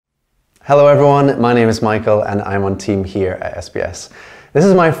Hello everyone, my name is Michael and I'm on team here at SBS. This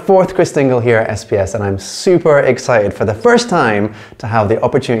is my fourth Christingle here at SBS and I'm super excited for the first time to have the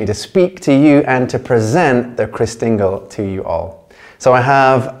opportunity to speak to you and to present the Christingle to you all. So I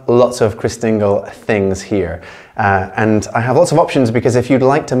have lots of Christingle things here and I have lots of options because if you'd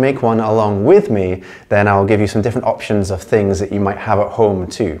like to make one along with me, then I'll give you some different options of things that you might have at home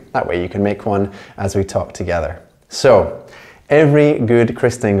too. That way you can make one as we talk together. So, every good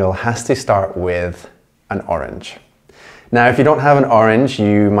Christingle has to start with an orange. Now, if you don't have an orange,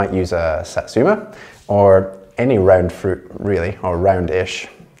 you might use a satsuma or any round fruit, really, or roundish.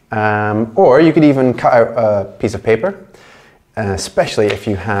 Or you could even cut out a piece of paper, especially if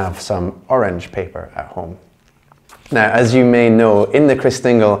you have some orange paper at home. Now, as you may know, in the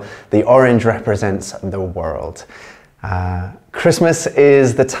Christingle, the orange represents the world. Christmas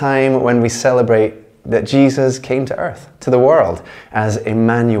is the time when we celebrate that Jesus came to earth, to the world, as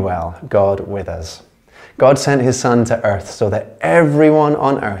Emmanuel, God with us. God sent his son to earth so that everyone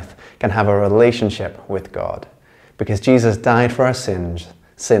on earth can have a relationship with God, because Jesus died for our sins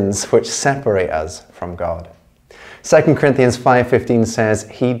which separate us from God. 2 Corinthians 5:15 says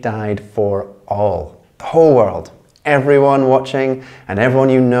he died for all, the whole world, everyone watching and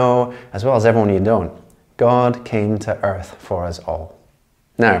everyone you know, as well as everyone you don't. God came to earth for us all.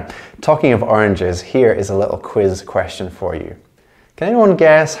 Now, talking of oranges, here is a little quiz question for you. Can anyone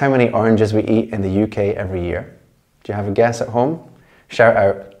guess how many oranges we eat in the UK every year? Do you have a guess at home? Shout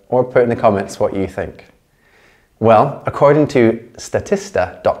out or put in the comments what you think. Well, according to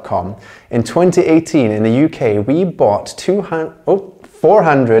Statista.com, in 2018 in the UK, we bought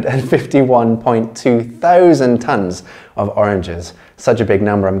 451.2 thousand tons of oranges. Such a big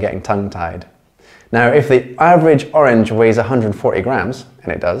number, I'm getting tongue-tied. Now, if the average orange weighs 140 grams,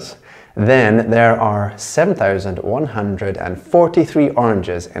 and it does, then there are 7,143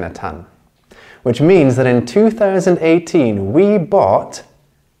 oranges in a ton. Which means that in 2018, we bought,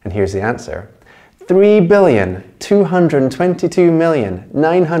 and here's the answer,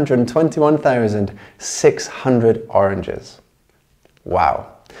 3,222,921,600 oranges. Wow,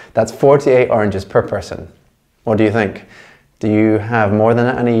 that's 48 oranges per person. What do you think? Do you have more than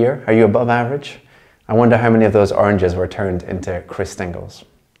that in a year? Are you above average? I wonder how many of those oranges were turned into Christingles.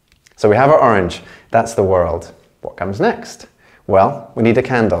 So we have our orange, that's the world. What comes next? Well, we need a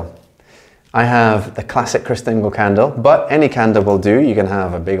candle. I have the classic Christingle candle, but any candle will do. You can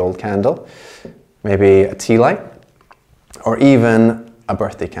have a big old candle, maybe a tea light, or even a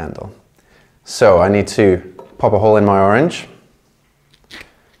birthday candle. So I need to pop a hole in my orange,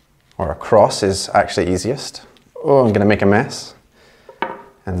 or a cross is actually easiest. Oh, I'm gonna make a mess.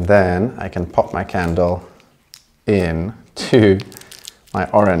 And then I can pop my candle in to my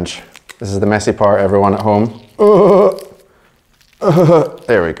orange. This is the messy part, everyone at home.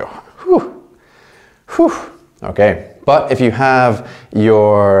 There we go. Whew. Whew. Okay, but if you have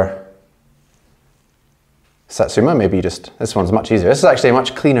your satsuma, maybe you just, this one's much easier. This is actually a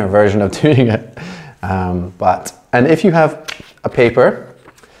much cleaner version of doing it. And if you have a paper,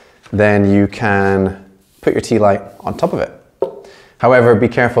 then you can put your tea light on top of it. However, be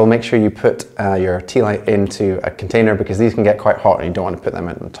careful, make sure you put your tea light into a container because these can get quite hot and you don't want to put them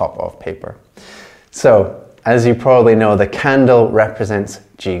on top of paper. So, as you probably know, the candle represents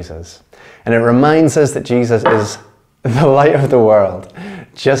Jesus. And it reminds us that Jesus is the light of the world,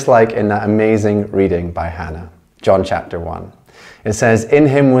 just like in that amazing reading by Hannah, John chapter 1. It says, "In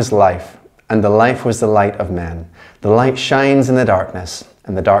him was life, and the life was the light of men. The light shines in the darkness,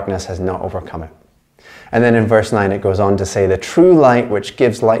 and the darkness has not overcome it." And then in verse 9 it goes on to say, "The true light which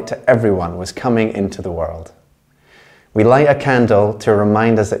gives light to everyone was coming into the world." We light a candle to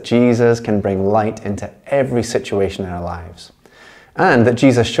remind us that Jesus can bring light into every situation in our lives. And that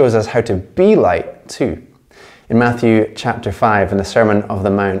Jesus shows us how to be light too. In Matthew chapter 5, in the Sermon of the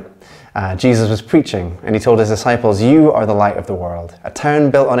Mount, Jesus was preaching and he told his disciples, "You are the light of the world. A town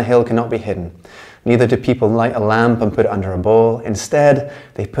built on a hill cannot be hidden. Neither do people light a lamp and put it under a bowl. Instead,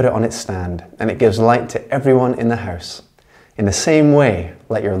 they put it on its stand, and it gives light to everyone in the house. In the same way,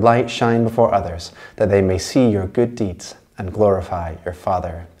 let your light shine before others, that they may see your good deeds and glorify your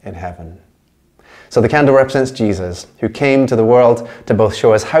Father in heaven." So the candle represents Jesus, who came to the world to both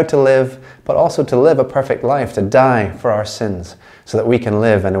show us how to live, but also to live a perfect life, to die for our sins, so that we can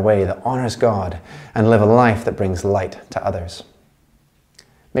live in a way that honors God and live a life that brings light to others.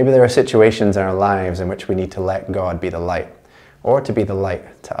 Maybe there are situations in our lives in which we need to let God be the light, or to be the light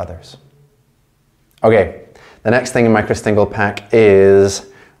to others. Okay, the next thing in my Christingle pack is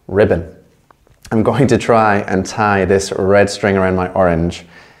ribbon. I'm going to try and tie this red string around my orange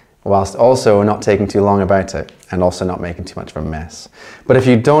whilst also not taking too long about it and also not making too much of a mess. But if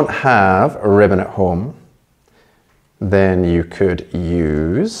you don't have a ribbon at home, then you could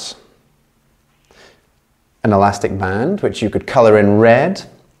use an elastic band, which you could colour in red.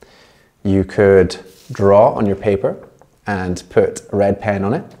 You could draw on your paper and put a red pen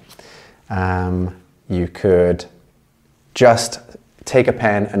on it. You could just take a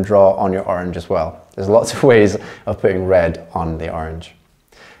pen and draw on your orange as well. There's lots of ways of putting red on the orange.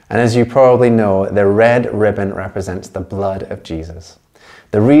 And as you probably know, the red ribbon represents the blood of Jesus.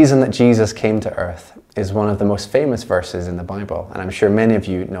 The reason that Jesus came to earth is one of the most famous verses in the Bible, and I'm sure many of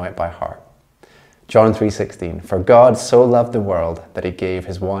you know it by heart. John 3:16, "For God so loved the world that he gave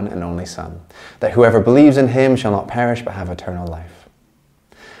his one and only Son, that whoever believes in him shall not perish but have eternal life."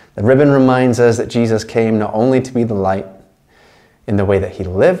 The ribbon reminds us that Jesus came not only to be the light in the way that he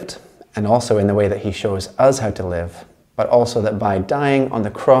lived, and also in the way that he shows us how to live, but also that by dying on the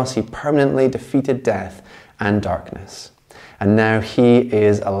cross, he permanently defeated death and darkness. And now he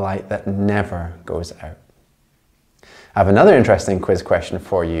is a light that never goes out. I have another interesting quiz question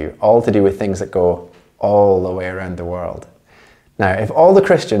for you, all to do with things that go all the way around the world. Now, if all the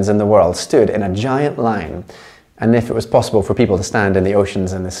Christians in the world stood in a giant line, and if it was possible for people to stand in the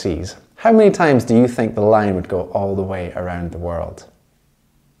oceans and the seas, how many times do you think the line would go all the way around the world?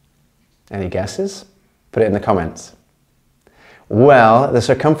 Any guesses? Put it in the comments. Well, the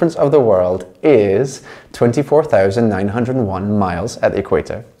circumference of the world is 24,901 miles at the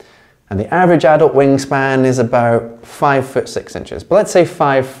equator, and the average adult wingspan is about 5 foot 6 inches. But let's say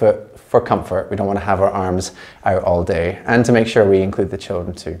 5 foot for comfort. We don't want to have our arms out all day, and to make sure we include the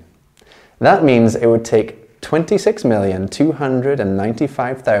children too. That means it would take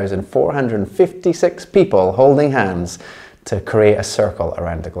 26,295,456 people holding hands to create a circle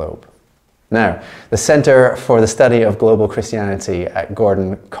around the globe. Now, the Center for the Study of Global Christianity at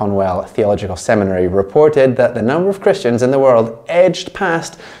Gordon Conwell Theological Seminary reported that the number of Christians in the world edged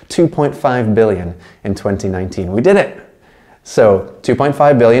past 2.5 billion in 2019. We did it! So,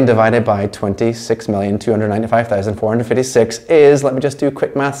 2.5 billion divided by 26,295,456 is, let me just do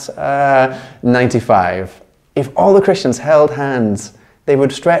quick maths, 95. If all the Christians held hands, they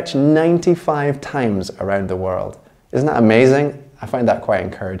would stretch 95 times around the world. Isn't that amazing? I find that quite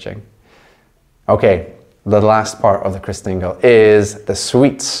encouraging. Okay, the last part of the Christingle is the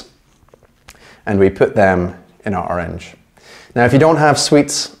sweets, and we put them in our orange. Now, if you don't have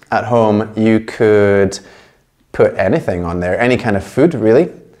sweets at home, you could put anything on there, any kind of food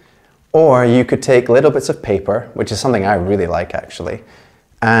really, or you could take little bits of paper, which is something I really like actually,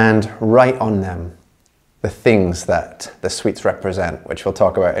 and write on them the things that the sweets represent, which we'll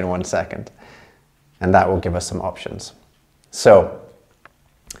talk about in 1 second, and that will give us some options. So,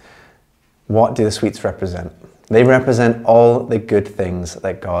 what do the sweets represent? They represent all the good things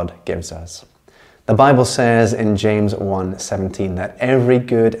that God gives us. The Bible says in James 1:17 that every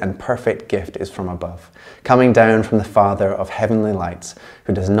good and perfect gift is from above, coming down from the Father of heavenly lights,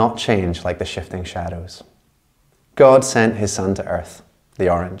 who does not change like the shifting shadows. God sent his Son to earth, the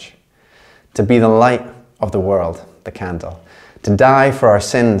orange, to be the light of the world, the candle, to die for our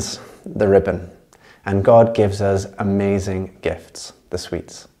sins, the ribbon, and God gives us amazing gifts, the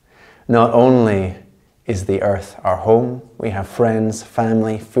sweets. Not only is the earth our home, we have friends,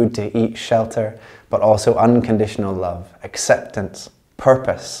 family, food to eat, shelter, but also unconditional love, acceptance,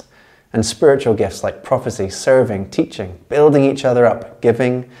 purpose, and spiritual gifts like prophecy, serving, teaching, building each other up,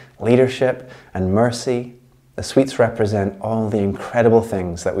 giving, leadership, and mercy. The sweets represent all the incredible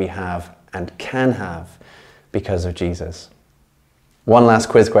things that we have and can have because of Jesus. One last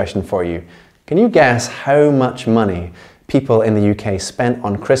quiz question for you. Can you guess how much money people in the UK spent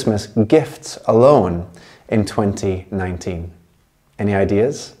on Christmas gifts alone in 2019? Any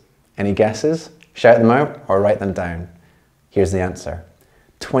ideas? Any guesses? Shout them out or write them down. Here's the answer.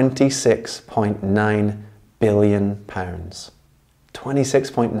 £26.9 billion.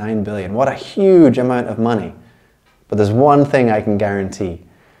 26.9 billion. What a huge amount of money. But there's one thing I can guarantee.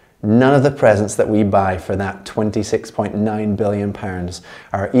 None of the presents that we buy for that £26.9 billion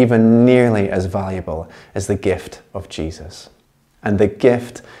are even nearly as valuable as the gift of Jesus and the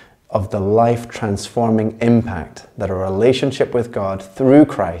gift of the life-transforming impact that a relationship with God through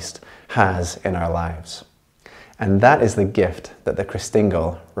Christ has in our lives. And that is the gift that the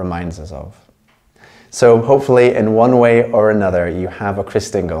Christingle reminds us of. So hopefully in one way or another you have a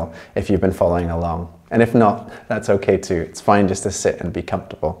Christingle if you've been following along. And if not, that's okay too. It's fine just to sit and be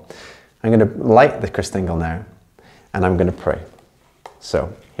comfortable. I'm going to light the Christingle now, and I'm going to pray.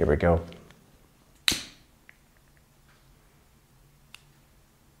 So, here we go.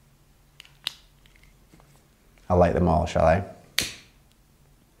 I'll light them all, shall I?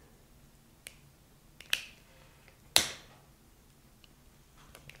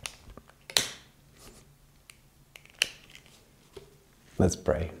 Let's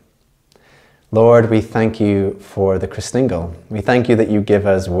pray. Lord, we thank you for the Christingle. We thank you that you give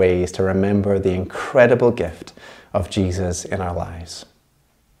us ways to remember the incredible gift of Jesus in our lives.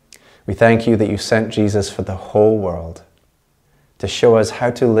 We thank you that you sent Jesus for the whole world to show us how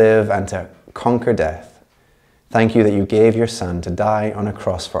to live and to conquer death. Thank you that you gave your Son to die on a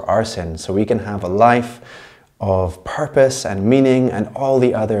cross for our sins so we can have a life of purpose and meaning and all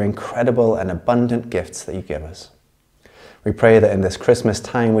the other incredible and abundant gifts that you give us. We pray that in this Christmas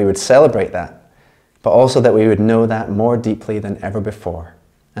time we would celebrate that, but also that we would know that more deeply than ever before,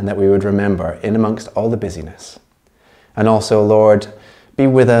 and that we would remember in amongst all the busyness. And also, Lord, be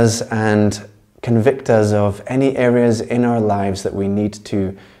with us and convict us of any areas in our lives that we need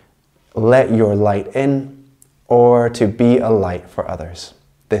to let your light in or to be a light for others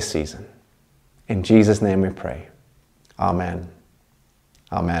this season. In Jesus' name we pray. Amen.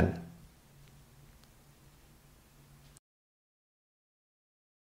 Amen.